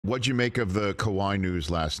What'd you make of the Kawhi news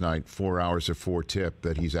last night, 4 hours before tip,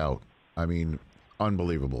 that he's out? I mean,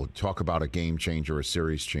 unbelievable. Talk about a game changer, a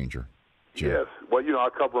series changer. Jim. Yes. Well, I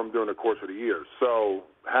cover him during the course of the year. So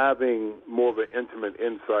having more of an intimate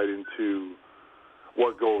insight into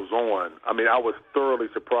what goes on, I mean, I was thoroughly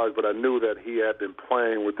surprised, but I knew that he had been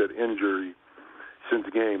playing with that injury since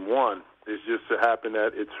game one. It's just so happened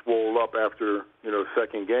that it swelled up after,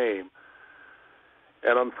 second game.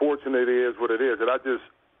 And unfortunately, it is what it is. And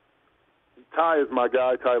Ty is my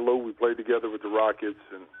guy, Ty Lue. We played together with the Rockets,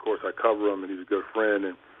 and, of course, I cover him, and he's a good friend.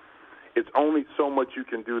 And it's only so much you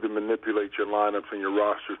can do to manipulate your lineups and your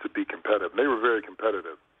rosters to be competitive. They were very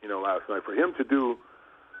competitive, last night. For him to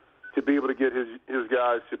be able to get his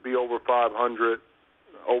guys to be over 500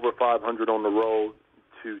 on the road,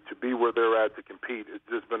 to be where they're at to compete, it's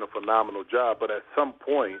just been a phenomenal job. But at some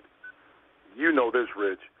point, this,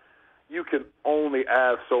 Rich, you can only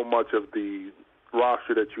ask so much of the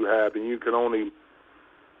roster that you have, and you can only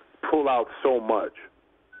pull out so much,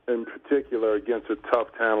 in particular against a tough,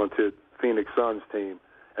 talented Phoenix Suns team.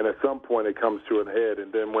 And at some point it comes to an head,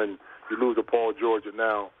 and then when you lose to Paul George and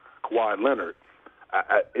now Kawhi Leonard,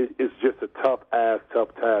 it's just a tough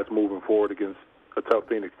task moving forward against a tough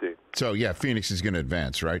Phoenix team. So, yeah, Phoenix is going to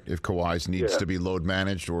advance, right? If Kawhi needs to be load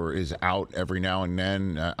managed or is out every now and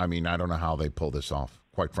then, I mean, I don't know how they pull this off,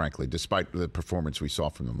 quite frankly, despite the performance we saw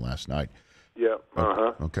from them last night. Yeah.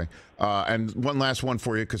 Okay. And one last one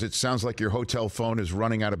for you, because it sounds like your hotel phone is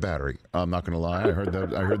running out of battery. I'm not going to lie.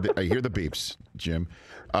 I hear the beeps, Jim.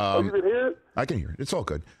 You can hear it? I can hear it. It's all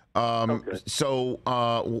good. Okay. So,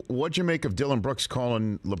 what'd you make of Dillon Brooks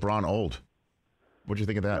calling LeBron old? What'd you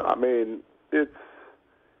think of that? I mean, it's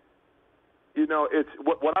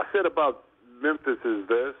what I said about Memphis is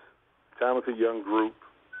this: talented young group,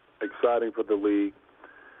 exciting for the league.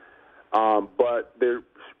 But they're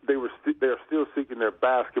still seeking their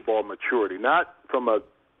basketball maturity, not from a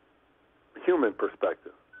human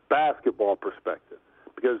perspective, basketball perspective,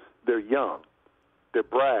 because they're young, they're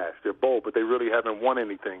brash, they're bold, but they really haven't won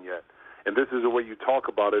anything yet. And this is the way you talk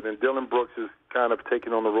about it. And Dillon Brooks is kind of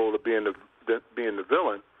taking on the role of being the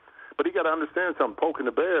villain, but he got to understand something. Poking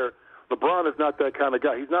the bear, LeBron is not that kind of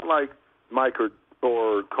guy. He's not like Mike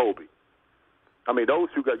or Kobe. I mean, those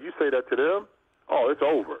two guys, you say that to them, oh, it's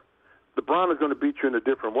over. LeBron is going to beat you in a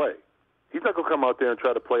different way. He's not going to come out there and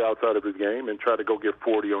try to play outside of his game and try to go get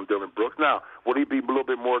 40 on Dillon Brooks. Now, will he be a little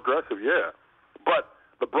bit more aggressive? Yeah. But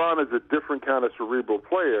LeBron is a different kind of cerebral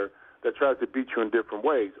player that tries to beat you in different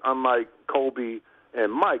ways. Unlike Kobe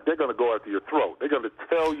and Mike, they're going to go after your throat. They're going to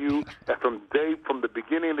tell you that from the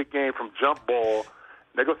beginning of the game, from jump ball,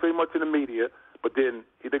 they're going to say much in the media, but then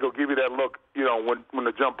they're going to give you that look, when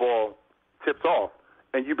the jump ball tips off.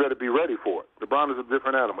 And you better be ready for it. LeBron is a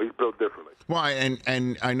different animal. He's built differently. Well,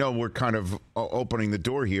 and I know we're kind of opening the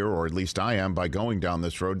door here, or at least I am, by going down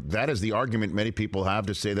this road. That is the argument many people have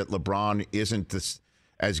to say that LeBron isn't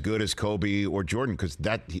as good as Kobe or Jordan, because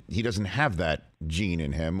he doesn't have that gene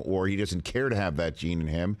in him, or he doesn't care to have that gene in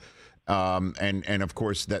him. And of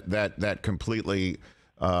course, that completely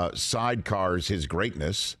sidecars his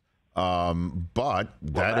greatness. But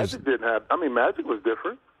Magic didn't have. I mean, Magic was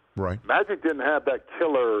different. Right. Magic didn't have that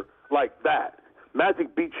killer like that.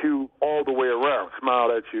 Magic beat you all the way around,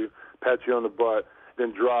 smiled at you, pat you on the butt,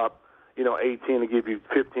 then drop, 18 to give you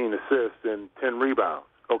 15 assists and 10 rebounds,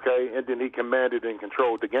 okay? And then he commanded and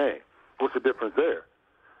controlled the game. What's the difference there?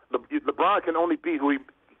 LeBron can only be who he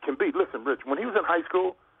can be. Listen, Rich, when he was in high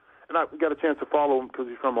school, and I got a chance to follow him because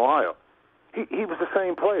he's from Ohio, he was the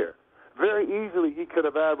same player. Very easily he could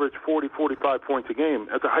have averaged 40, 45 points a game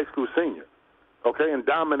as a high school senior. Okay, and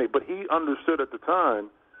dominate. But he understood at the time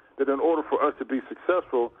that in order for us to be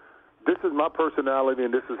successful, this is my personality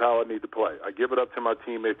and this is how I need to play. I give it up to my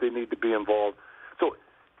teammates. They need to be involved. So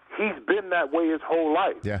he's been that way his whole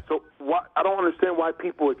life. Yeah. So I don't understand why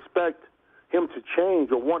people expect him to change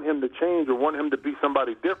or want him to change or want him to be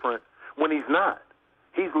somebody different when he's not.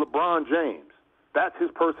 He's LeBron James. That's his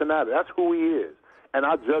personality. That's who he is. And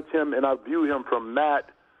I judge him and I view him from that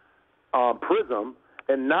prism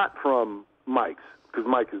and not from Mike's, because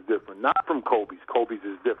Mike is different. Not from Kobe's. Kobe's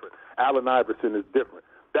is different. Allen Iverson is different.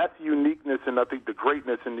 That's the uniqueness, and I think the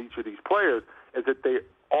greatness in each of these players is that they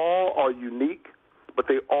all are unique, but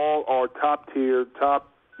they all are top-tier,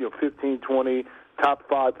 top 15, 20, top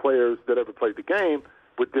 5 players that ever played the game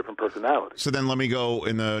with different personalities. So then let me go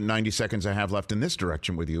in the 90 seconds I have left in this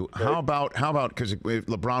direction with you. Okay. How about, because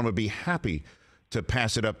LeBron would be happy to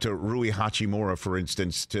pass it up to Rui Hachimura, for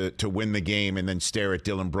instance, to win the game and then stare at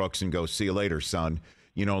Dillon Brooks and go, see you later, son.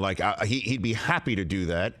 He'd be happy to do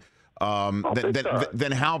that.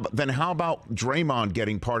 Then how about Draymond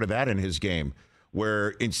getting part of that in his game? where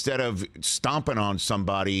instead of stomping on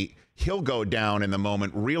somebody, he'll go down in the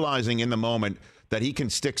moment, realizing in the moment that he can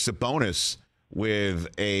stick Sabonis with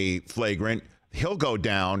a flagrant. He'll go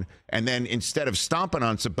down, and then instead of stomping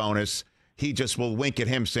on Sabonis, he just will wink at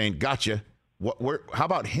him saying, gotcha. How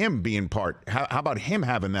about him being part? How about him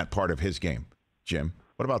having that part of his game, Jim?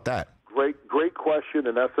 What about that? Great question,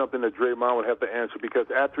 and that's something that Draymond would have to answer, because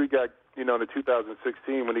after he got, in the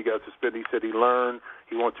 2016 when he got suspended, he said he learned,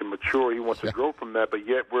 he wants to mature, he wants to grow from that, but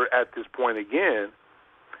yet we're at this point again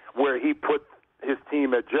where he put his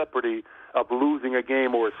team at jeopardy of losing a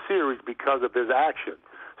game or a series because of his action.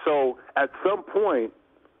 So at some point,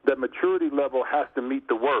 the maturity level has to meet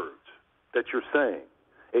the words that you're saying.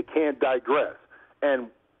 It can't digress. And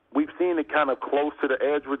we've seen it kind of close to the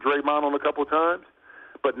edge with Draymond on a couple of times,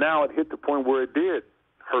 but now it hit the point where it did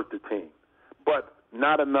hurt the team. But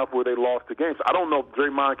not enough where they lost the game. So I don't know if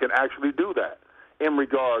Draymond can actually do that in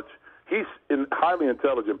regards. He's a highly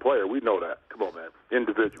intelligent player. We know that. Come on, man.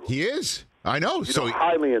 Individual. He is. I know.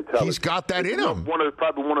 Highly intelligent. He's got that in him.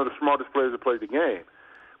 Probably one of the smartest players that plays the game.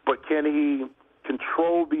 But can he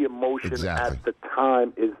control the emotion at the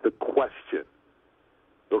time is the question.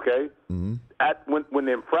 Okay? Mm-hmm. When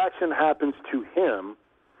the infraction happens to him,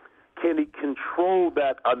 can he control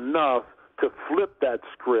that enough to flip that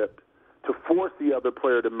script, to force the other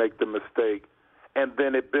player to make the mistake, and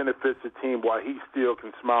then it benefits the team while he still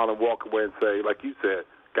can smile and walk away and say, like you said,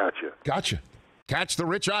 gotcha. Gotcha. Catch the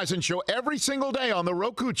Rich Eisen Show every single day on the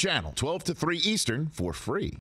Roku channel, 12 to 3 Eastern, for free.